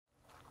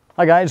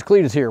Hi guys,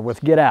 Cletus here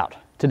with Get Out.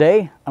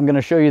 Today I'm going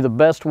to show you the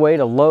best way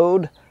to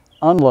load,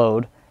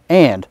 unload,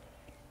 and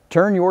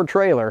turn your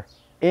trailer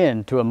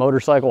into a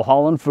motorcycle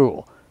hauling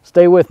fool.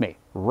 Stay with me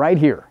right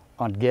here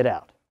on Get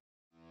Out.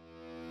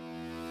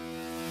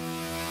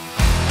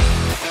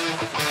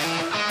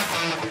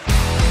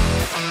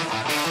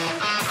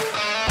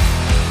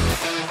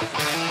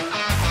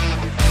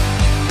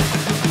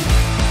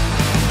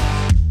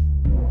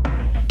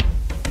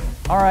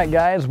 All right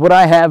guys, what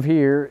I have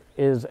here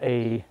is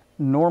a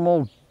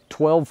normal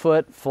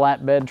 12-foot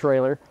flatbed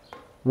trailer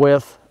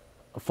with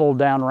a fold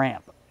down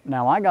ramp.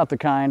 Now I got the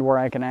kind where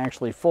I can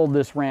actually fold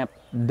this ramp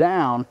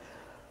down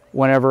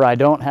whenever I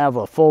don't have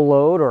a full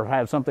load or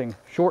have something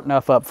short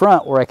enough up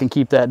front where I can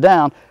keep that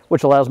down,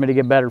 which allows me to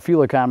get better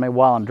fuel economy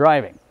while I'm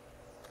driving.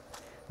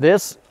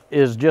 This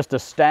is just a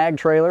Stag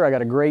trailer. I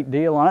got a great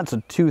deal on it. It's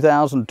a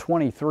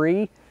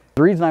 2023.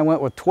 The reason I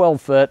went with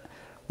 12-foot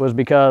was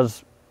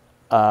because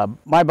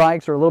my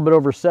bikes are a little bit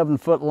over 7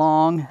 foot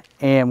long,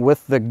 and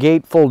with the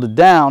gate folded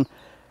down,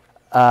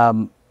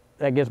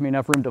 that gives me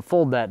enough room to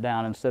fold that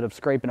down instead of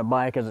scraping a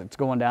bike as it's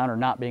going down or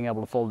not being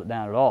able to fold it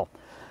down at all.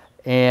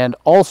 And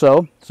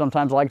also,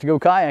 sometimes I like to go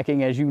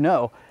kayaking, as you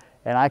know,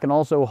 and I can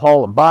also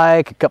haul a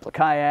bike, a couple of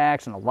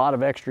kayaks, and a lot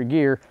of extra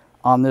gear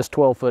on this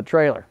 12-foot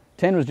trailer.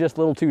 10 was just a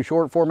little too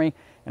short for me,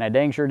 and I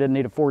dang sure didn't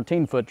need a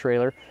 14-foot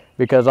trailer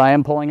because I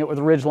am pulling it with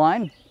a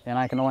ridgeline, and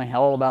I can only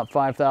haul about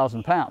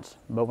 5,000 pounds.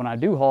 But when I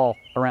do haul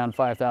around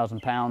 5,000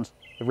 pounds,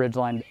 the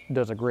ridgeline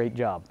does a great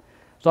job.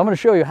 So I'm going to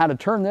show you how to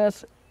turn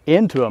this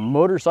into a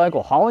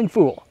motorcycle hauling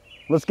fool.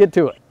 Let's get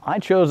to it. I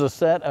chose a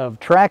set of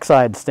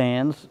trackside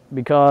stands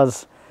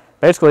because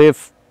basically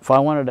if I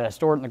wanted to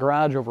store it in the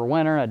garage over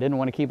winter, I didn't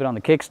want to keep it on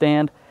the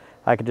kickstand,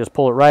 I could just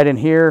pull it right in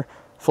here,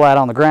 flat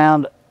on the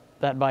ground.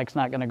 That bike's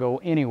not going to go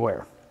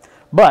anywhere.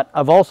 But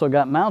I've also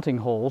got mounting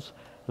holes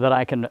that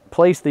I can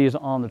place these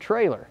on the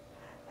trailer.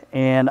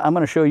 And I'm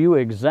going to show you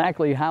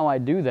exactly how I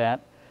do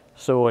that.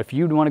 So if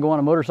you want to go on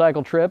a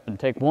motorcycle trip and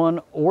take 1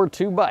 or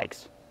 2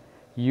 bikes,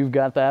 you've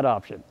got that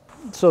option.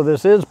 So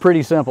this is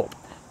pretty simple.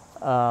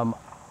 On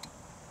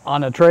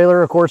a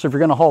trailer, of course, if you're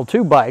going to haul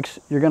 2 bikes,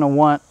 you're going to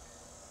want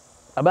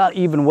about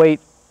even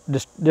weight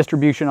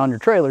distribution on your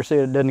trailer so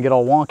it doesn't get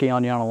all wonky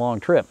on you on a long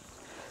trip.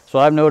 So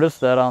I've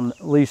noticed that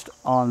at least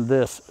on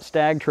this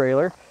Stag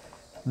trailer,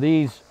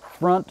 these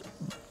front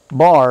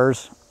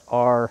bars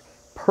are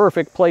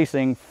perfect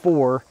placing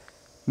for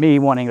me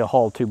wanting to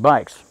haul 2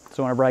 bikes.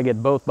 So whenever I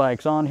get both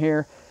bikes on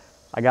here,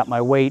 I got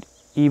my weight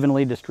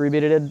evenly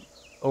distributed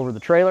over the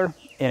trailer,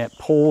 and it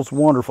pulls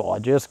wonderful. I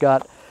just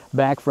got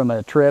back from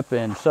a trip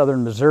in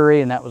southern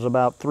Missouri, and that was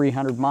about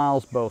 300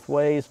 miles both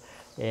ways,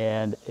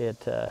 and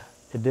it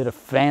did a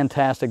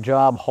fantastic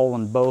job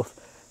hauling both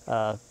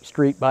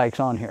street bikes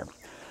on here.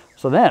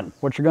 So then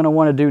what you're going to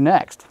want to do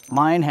next,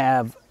 mine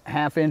have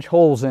 1/2-inch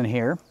holes in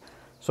here.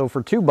 So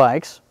for 2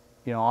 bikes,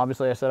 you know,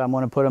 obviously I said I'm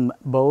going to put them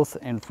both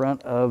in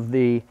front of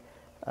the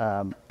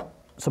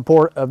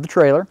support of the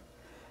trailer.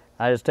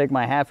 I just take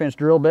my 1/2-inch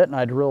drill bit and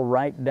I drill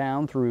right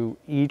down through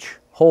each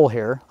hole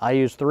here. I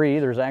use 3.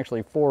 There's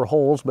actually 4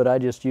 holes, but I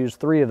just use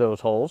 3 of those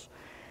holes.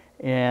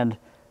 And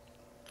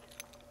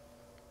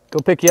go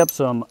pick you up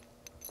some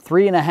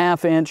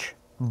 3.5-inch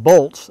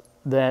bolts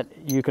that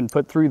you can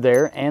put through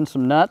there and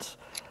some nuts.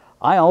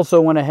 I also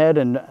went ahead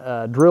and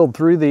drilled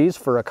through these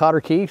for a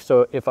cotter key,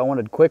 so if I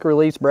wanted quick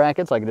release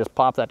brackets, I could just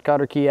pop that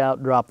cotter key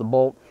out, drop the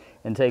bolt,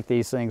 and take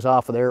these things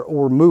off of there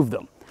or move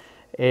them.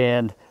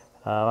 And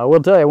I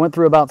will tell you, I went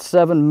through about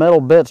 7 metal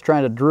bits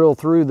trying to drill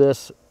through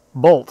this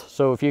bolt.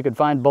 So if you could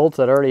find bolts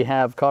that already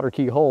have cotter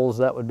key holes,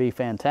 that would be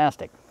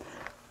fantastic.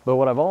 But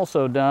what I've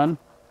also done,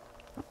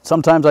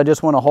 sometimes I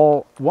just want to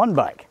haul 1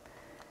 bike.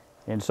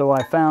 And so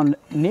I found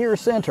near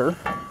center,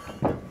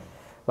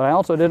 but I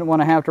also didn't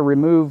want to have to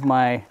remove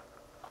my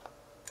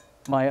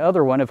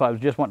other one. If I was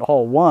just wanting to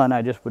haul 1,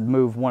 I just would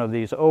move one of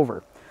these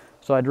over.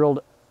 So I drilled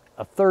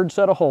a 3rd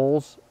set of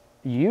holes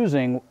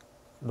using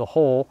the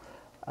hole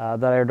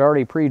that I had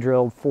already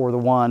pre-drilled for the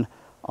one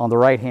on the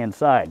right hand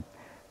side.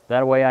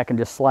 That way I can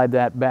just slide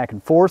that back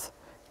and forth,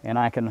 and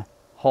I can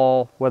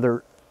haul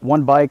whether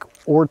 1 bike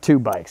or 2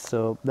 bikes.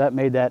 So that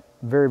made that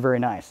very, very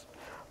nice.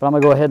 But I'm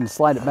going to go ahead and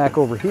slide it back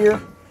over here.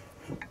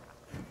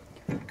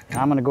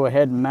 I'm going to go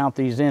ahead and mount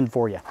these in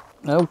for you.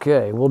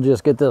 Okay, we'll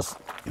just get this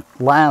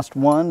last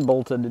one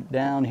bolted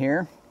down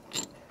here.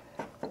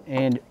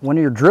 And when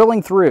you're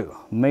drilling through,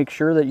 make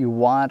sure that you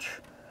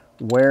watch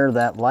where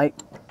that light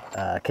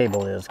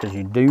cable is, because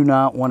you do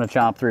not want to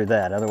chop through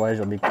that. Otherwise,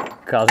 you'll be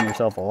causing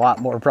yourself a lot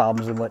more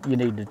problems than what you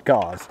need to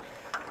cause.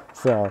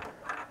 So,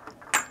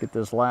 get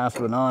this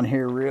last one on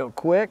here real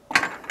quick.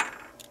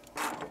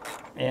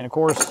 And of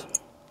course,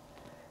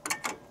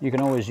 you can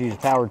always use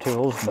power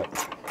tools, but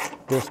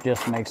this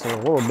just makes it a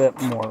little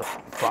bit more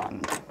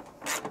fun.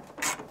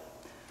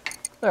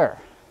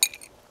 There.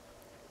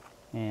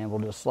 And we'll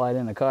just slide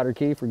in the cotter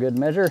key for good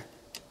measure.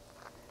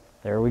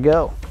 There we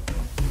go.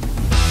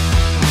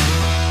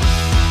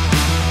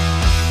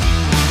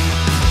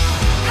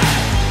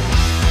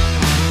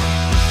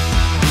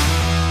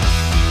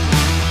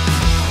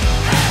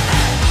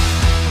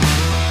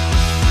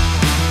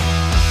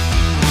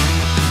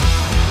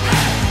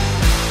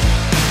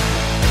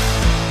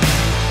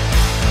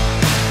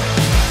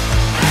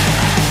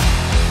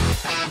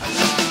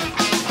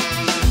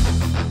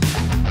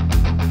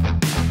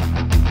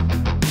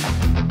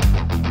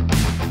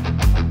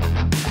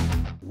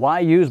 Why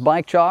use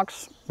bike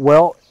chocks?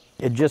 Well,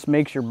 it just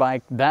makes your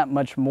bike that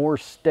much more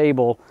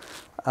stable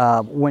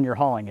when you're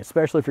hauling,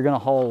 especially if you're going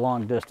to haul a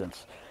long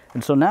distance.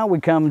 And so now we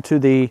come to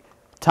the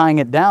tying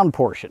it down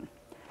portion.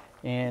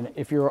 And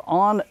if you're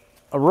on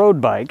a road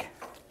bike,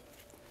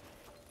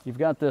 you've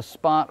got this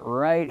spot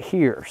right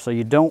here. So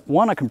you don't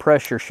want to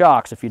compress your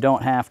shocks if you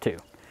don't have to.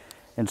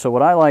 And so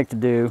what I like to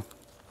do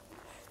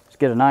is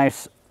get a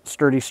nice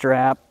sturdy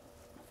strap.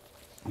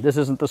 This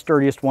isn't the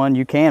sturdiest one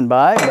you can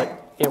buy, but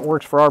it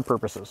works for our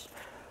purposes.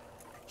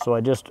 So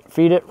I just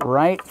feed it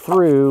right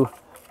through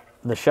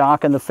the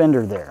shock and the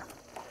fender there.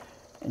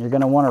 And you're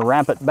going to want to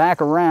wrap it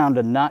back around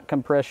and not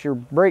compress your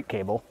brake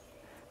cable,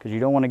 because you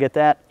don't want to get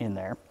that in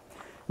there.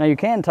 Now you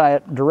can tie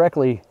it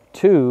directly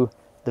to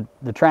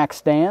the track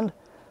stand,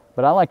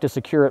 but I like to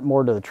secure it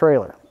more to the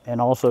trailer and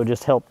also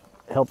just help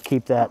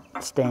keep that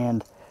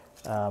stand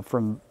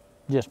from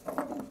just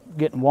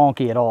getting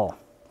wonky at all.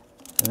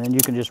 And then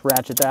you can just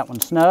ratchet that one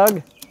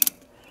snug,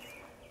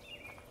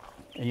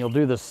 and you'll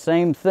do the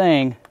same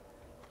thing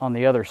on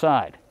the other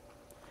side.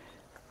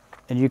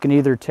 And you can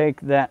either take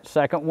that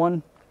second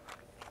one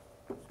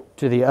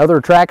to the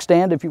other track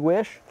stand if you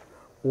wish,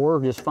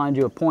 or just find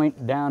you a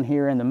point down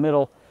here in the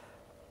middle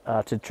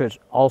to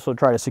also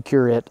try to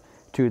secure it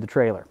to the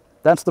trailer.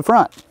 That's the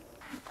front.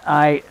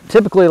 I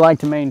typically like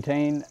to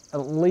maintain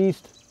at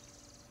least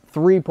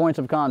 3 points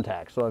of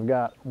contact. So I've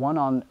got one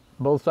on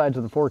both sides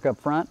of the fork up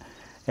front,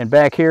 and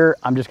back here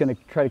I'm just going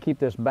to try to keep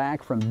this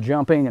back from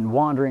jumping and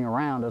wandering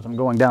around as I'm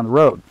going down the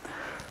road.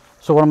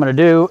 So what I'm going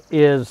to do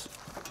is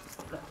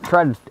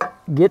try to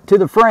get to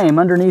the frame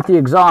underneath the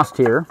exhaust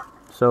here.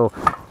 So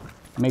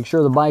make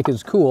sure the bike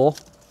is cool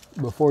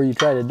before you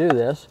try to do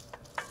this.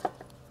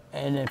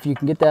 And if you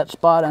can get that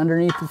spot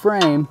underneath the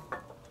frame,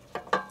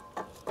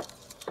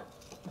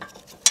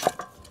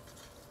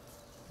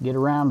 get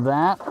around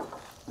that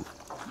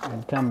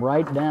and come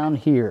right down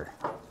here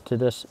to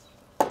this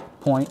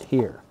point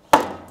here.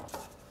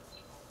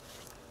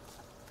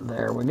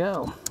 There we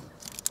go.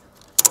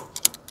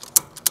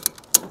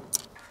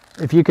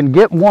 If you can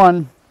get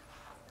one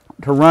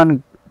to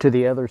run to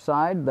the other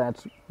side,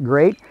 that's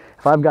great.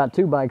 If I've got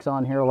two bikes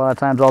on here, a lot of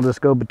times I'll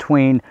just go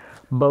between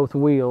both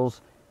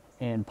wheels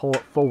and pull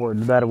it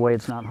forward. That way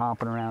it's not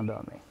hopping around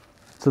on me.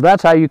 So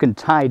that's how you can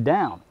tie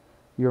down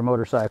your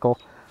motorcycle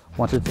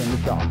once it's in the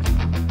shocks.